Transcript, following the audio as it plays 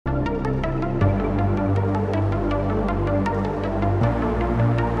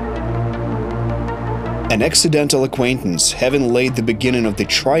An accidental acquaintance, having laid the beginning of the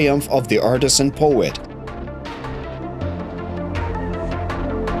triumph of the artist and poet.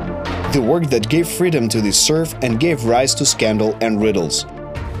 The work that gave freedom to the serf and gave rise to scandal and riddles.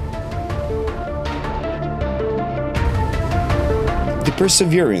 The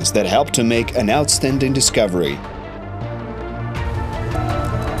perseverance that helped to make an outstanding discovery.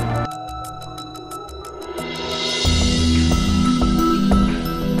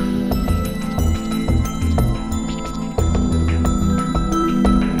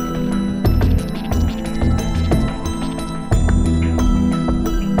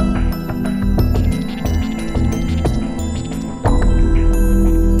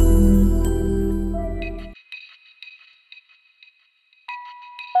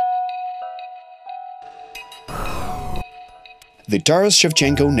 The Taras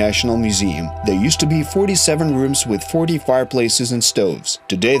Shevchenko National Museum. There used to be 47 rooms with 40 fireplaces and stoves.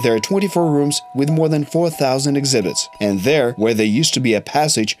 Today there are 24 rooms with more than 4,000 exhibits. And there, where there used to be a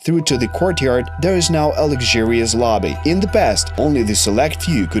passage through to the courtyard, there is now a luxurious lobby. In the past, only the select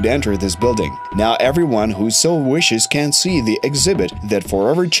few could enter this building. Now everyone who so wishes can see the exhibit that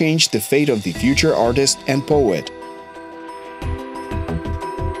forever changed the fate of the future artist and poet.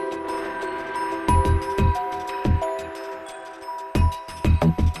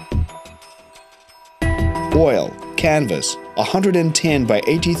 Oil, canvas, 110 by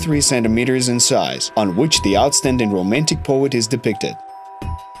 83 centimeters in size, on which the outstanding romantic poet is depicted.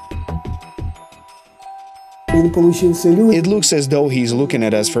 It looks as though he is looking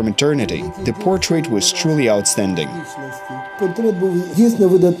at us from eternity. The portrait was truly outstanding.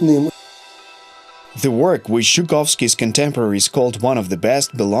 The work, which Zhukovsky's contemporaries called one of the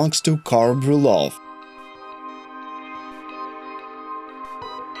best, belongs to Karl Brylov.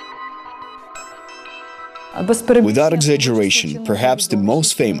 Without exaggeration, perhaps the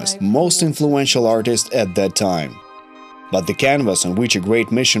most famous, most influential artist at that time. But the canvas on which a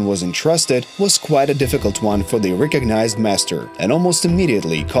great mission was entrusted was quite a difficult one for the recognized master, and almost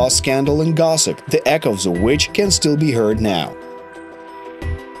immediately caused scandal and gossip, the echoes of which can still be heard now.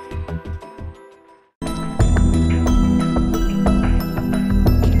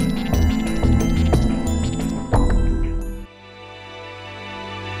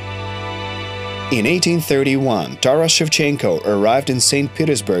 In 1831, Taras Shevchenko arrived in St.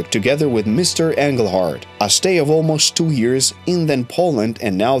 Petersburg together with Mr. Engelhardt. A stay of almost 2 years in then Poland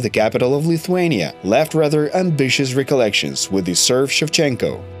and now the capital of Lithuania left rather ambitious recollections with the serf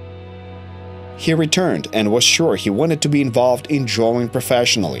Shevchenko. He returned and was sure he wanted to be involved in drawing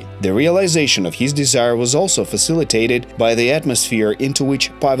professionally. The realization of his desire was also facilitated by the atmosphere into which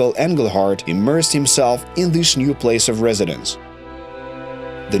Pavel Engelhardt immersed himself in this new place of residence.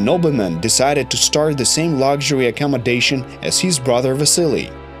 The nobleman decided to start the same luxury accommodation as his brother Vasily.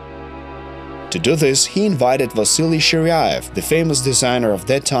 To do this, he invited Vasily Shiryaev, the famous designer of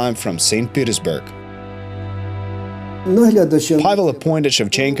that time from St. Petersburg. Pavel appointed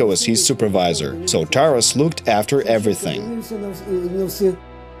Shevchenko as his supervisor, so Taras looked after everything.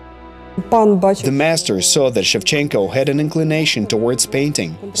 The master saw that Shevchenko had an inclination towards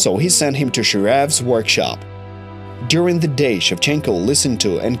painting, so he sent him to Shiryaev's workshop. During the day, Shevchenko listened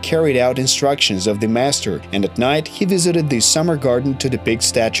to and carried out instructions of the master, and at night he visited the summer garden to depict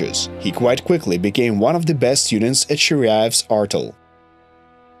statues. He quite quickly became one of the best students at Shiryaev's artel.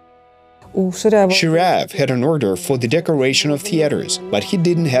 Shiryaev had an order for the decoration of theaters, but he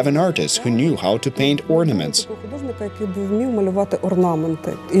didn't have an artist who knew how to paint ornaments.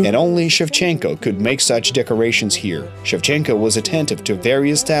 And only Shevchenko could make such decorations here. Shevchenko was attentive to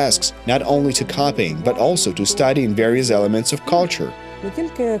various tasks, not only to copying, but also to studying various elements of culture.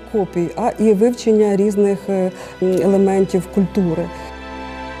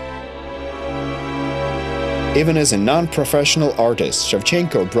 Even as a non-professional artist,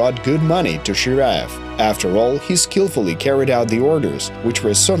 Shevchenko brought good money to Shiryaev. After all, he skillfully carried out the orders, which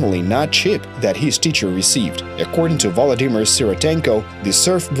were certainly not cheap, that his teacher received. According to Volodymyr Sirotenko, the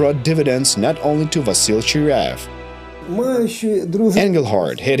serf brought dividends not only to Vasil Shiryaev.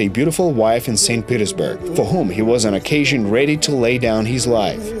 Engelhardt had a beautiful wife in St. Petersburg, for whom he was on occasion ready to lay down his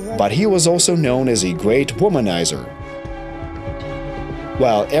life. But he was also known as a great womanizer.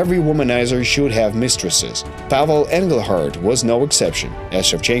 While every womanizer should have mistresses, Pavel Engelhardt was no exception. As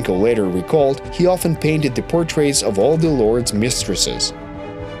Shevchenko later recalled, he often painted the portraits of all the lord's mistresses.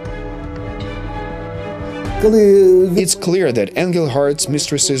 It's clear that Engelhardt's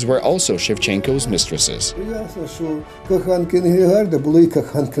mistresses were also Shevchenko's mistresses.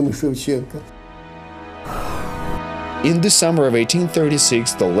 In the summer of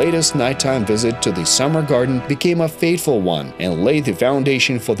 1836, the latest nighttime visit to the summer garden became a fateful one and laid the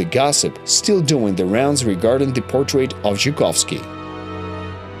foundation for the gossip still doing the rounds regarding the portrait of Zhukovsky.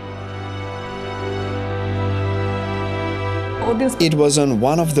 It was on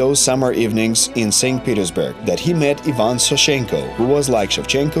one of those summer evenings in St. Petersburg that he met Ivan Soshenko, who was like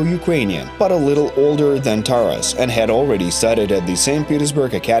Shevchenko Ukrainian, but a little older than Taras and had already studied at the St.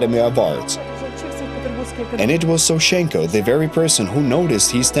 Petersburg Academy of Arts. And it was Soshenko, the very person who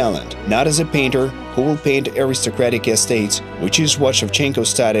noticed his talent, not as a painter who will paint aristocratic estates, which is what Shevchenko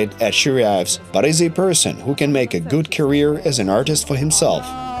studied at Shiryaev's, but as a person who can make a good career as an artist for himself.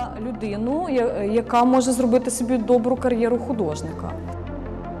 Яка може зробити собі добру кар'єру художника.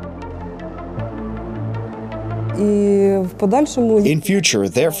 In future,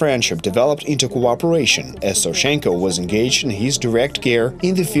 their friendship developed into cooperation, as Soshenko was engaged in his direct care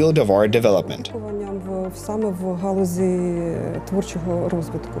in the field of art development.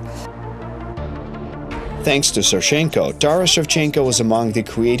 Thanks to Soshenko, Taras Shevchenko was among the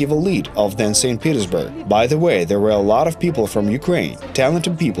creative elite of then St. Petersburg. By the way, there were a lot of people from Ukraine,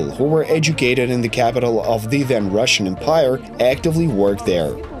 talented people who were educated in the capital of the then Russian Empire, actively worked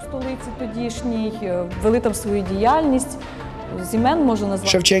there.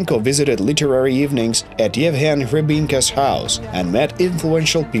 Shevchenko visited literary evenings at Yevhen Hrybinka's house and met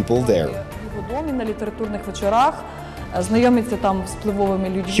influential people there.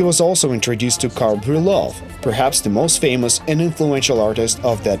 He was also introduced to Karl Brylov, perhaps the most famous and influential artist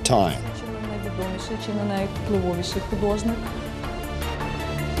of that time.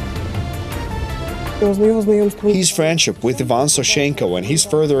 His friendship with Ivan Soshenko and his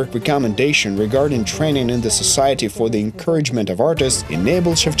further recommendation regarding training in the Society for the Encouragement of Artists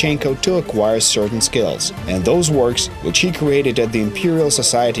enabled Shevchenko to acquire certain skills, and those works, which he created at the Imperial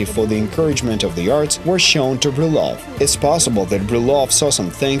Society for the Encouragement of the Arts, were shown to Brylov. It's possible that Brylov saw some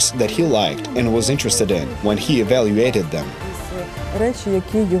things that he liked and was interested in when he evaluated them.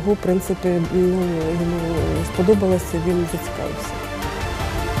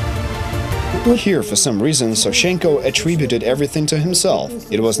 Here, for some reason, Soshenko attributed everything to himself.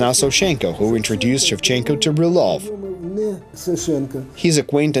 It was not Soshenko who introduced Shevchenko to Brylov. His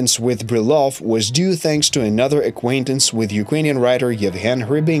acquaintance with Brylov was due thanks to another acquaintance with Ukrainian writer Yevhen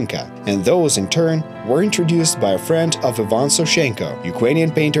Hrybinka, and those, in turn, were introduced by a friend of Ivan Soshenko,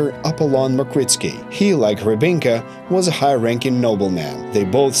 Ukrainian painter Apollon Mokritsky. He, like Hrybinka, was a high-ranking nobleman. They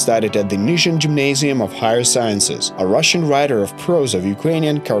both studied at the Nizhyn Gymnasium of Higher Sciences. A Russian writer of prose of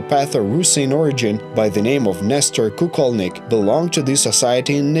Ukrainian Carpatho-Russian origin by the name of Nestor Kukolnik belonged to this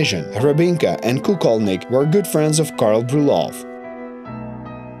society in Nizhyn. Hrybinka and Kukolnik were good friends of Karl Brylov.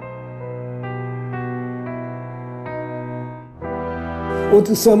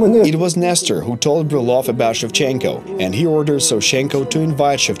 It was Nestor who told Brylov about Shevchenko, and he ordered Soshenko to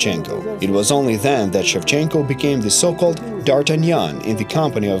invite Shevchenko. It was only then that Shevchenko became the so-called D'Artagnan in the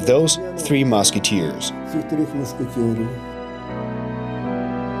company of those three musketeers.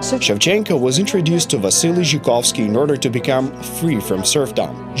 Shevchenko was introduced to Vasily Zhukovsky in order to become free from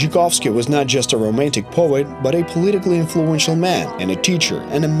serfdom. Zhukovsky was not just a romantic poet, but a politically influential man and a teacher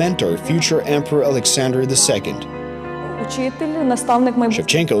and a mentor of future Emperor Alexander II.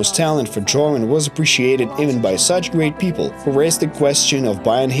 Shevchenko's talent for drawing was appreciated even by such great people who raised the question of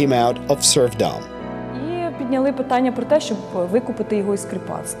buying him out of serfdom.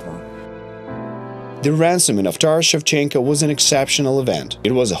 The ransoming of Taras Shevchenko was an exceptional event.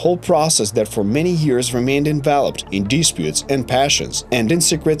 It was a whole process that for many years remained enveloped in disputes and passions, and in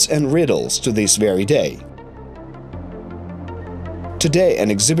secrets and riddles to this very day. Today,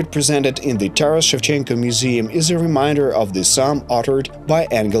 an exhibit presented in the Taras Shevchenko Museum is a reminder of the psalm uttered by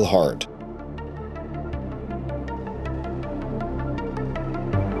Engelhardt.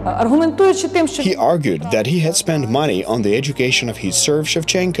 He argued that he had spent money on the education of his serf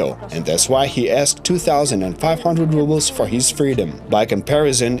Shevchenko, and that's why he asked 2,500 rubles for his freedom. By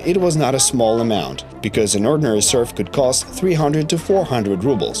comparison, it was not a small amount, because an ordinary serf could cost 300 to 400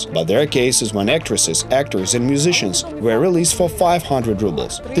 rubles. But there are cases when actresses, actors and musicians were released for 500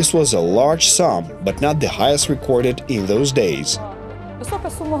 rubles. This was a large sum, but not the highest recorded in those days.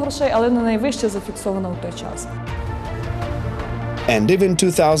 And even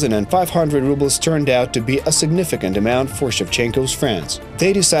 2,500 rubles turned out to be a significant amount for Shevchenko's friends.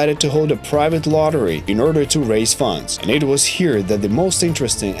 They decided to hold a private lottery in order to raise funds, and it was here that the most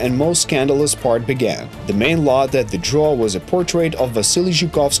interesting and most scandalous part began. The main lot that the draw was a portrait of Vasily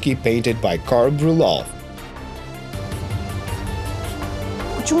Zhukovsky painted by Karl Brylov.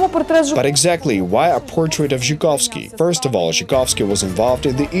 Чому портрет But exactly why a portrait of Zhukovsky? First of all, Zhukovsky was involved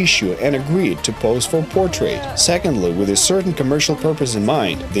in the issue and agreed to pose for portrait. Secondly, with a certain commercial purpose in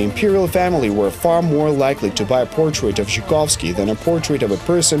mind, the imperial family were far more likely to buy a portrait of Zhukovsky than a portrait of a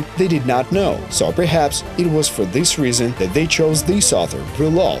person they did not know. So perhaps it was for this reason that they chose this author,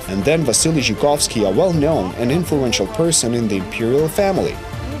 Brylov, and then Vasily Zhukovsky, a well-known and influential person in the imperial family.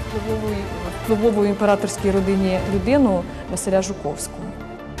 Впливової імператорській родині людину Василя Жуковського.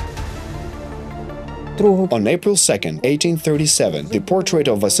 On April 2, 1837, the portrait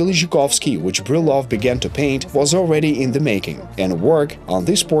of Vasily Zhukovsky, which Brylov began to paint, was already in the making, and work on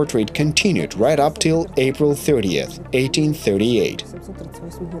this portrait continued right up till April 30th, 1838.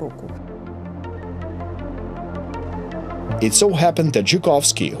 It so happened that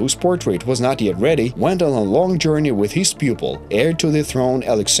Zhukovsky, whose portrait was not yet ready, went on a long journey with his pupil, heir to the throne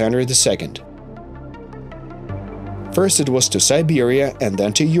Alexander II. First it was to Siberia and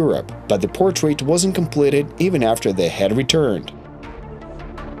then to Europe, but the portrait wasn't completed even after they had returned.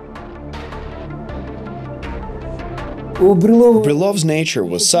 Brylov's nature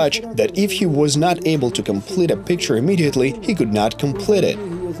was such that if he was not able to complete a picture immediately, he could not complete it.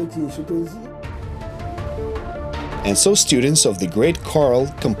 And so students of the great Karl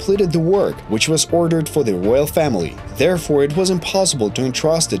completed the work, which was ordered for the royal family. Therefore, it was impossible to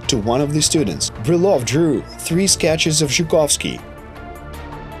entrust it to one of the students. Brylov drew 3 sketches of Zhukovsky.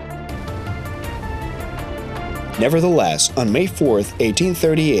 Nevertheless, on May 4,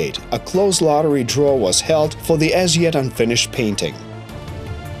 1838, a closed lottery draw was held for the as yet unfinished painting.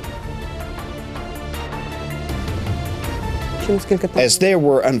 As there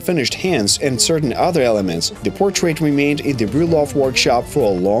were unfinished hands and certain other elements, the portrait remained in the Brylov workshop for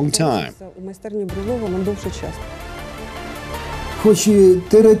a long time.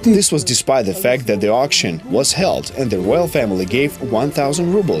 This was despite the fact that the auction was held and the royal family gave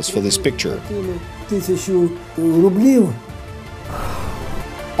 1,000 rubles for this picture.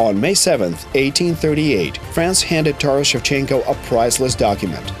 On May 7, 1838, France handed Taras Shevchenko a priceless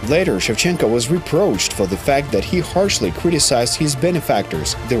document. Later, Shevchenko was reproached for the fact that he harshly criticized his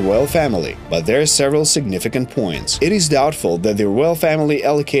benefactors, the royal family. But there are several significant points. It is doubtful that the royal family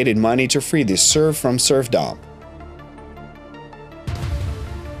allocated money to free the serf from serfdom.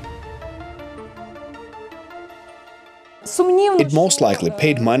 It most likely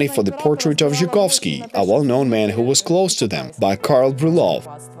paid money for the portrait of Zhukovsky, a well-known man who was close to them, by Karl Brylov.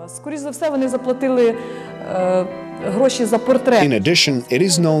 In addition, it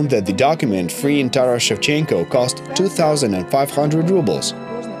is known that the document freeing Taras Shevchenko cost 2,500 rubles.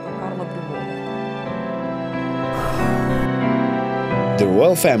 The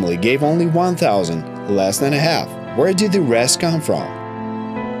royal family gave only 1,000, less than a half. Where did the rest come from?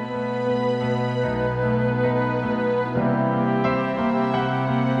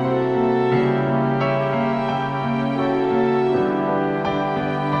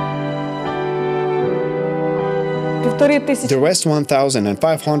 The rest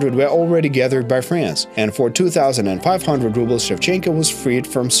 1,500 were already gathered by France, and for 2,500 rubles Shevchenko was freed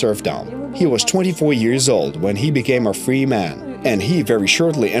from serfdom. He was 24 years old when he became a free man, and he very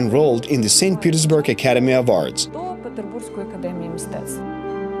shortly enrolled in the St. Petersburg Academy of Arts.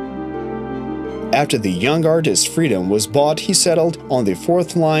 After the young artist's freedom was bought, he settled on the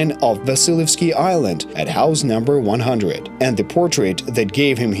 4th line of Vasilievsky Island at house number 100, and the portrait that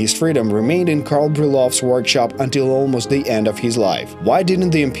gave him his freedom remained in Karl Brylov's workshop until almost the end of his life. Why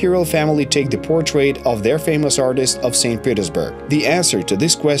didn't the imperial family take the portrait of their famous artist of St. Petersburg? The answer to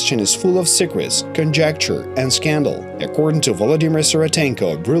this question is full of secrets, conjecture, and scandal. According to Volodymyr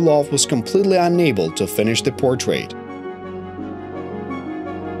Sorotenko, Brylov was completely unable to finish the portrait.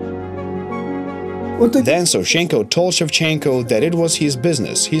 Then Soshenko told Shevchenko that it was his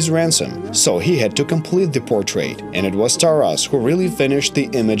business, his ransom, so he had to complete the portrait, and it was Taras who really finished the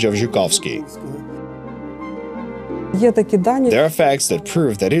image of Zhukovsky. There are facts that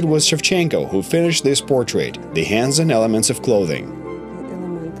prove that it was Shevchenko who finished this portrait, the hands and elements of clothing.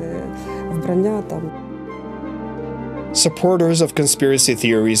 Supporters of conspiracy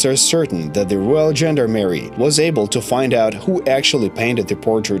theories are certain that the royal gendarmerie was able to find out who actually painted the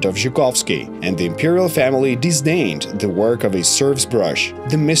portrait of Zhukovsky, and the imperial family disdained the work of a serf's brush.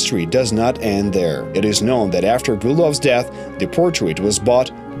 The mystery does not end there. It is known that after Brylov's death, the portrait was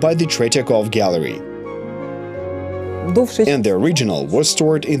bought by the Tretiakov Gallery. довший And the original was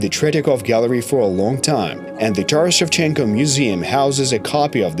stored in the Tretyakov gallery for a long time, and the Taras Shevchenko Museum houses a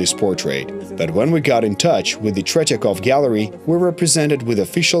copy of this portrait. But when we got in touch with the Tretyakov gallery, we were presented with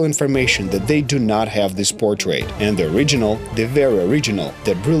official information that they do not have this portrait, and the original, the very original,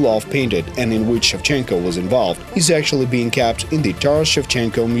 that Brylov painted and in which Shevchenko was involved, is actually being kept in the Taras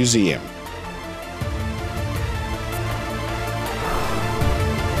Shevchenko Museum.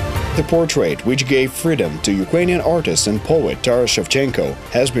 The portrait, which gave freedom to Ukrainian artist and poet Taras Shevchenko,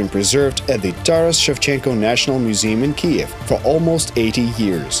 has been preserved at the Taras Shevchenko National Museum in Kiev for almost 80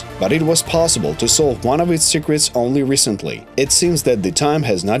 years. But it was possible to solve one of its secrets only recently. It seems that the time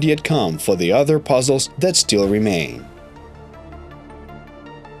has not yet come for the other puzzles that still remain.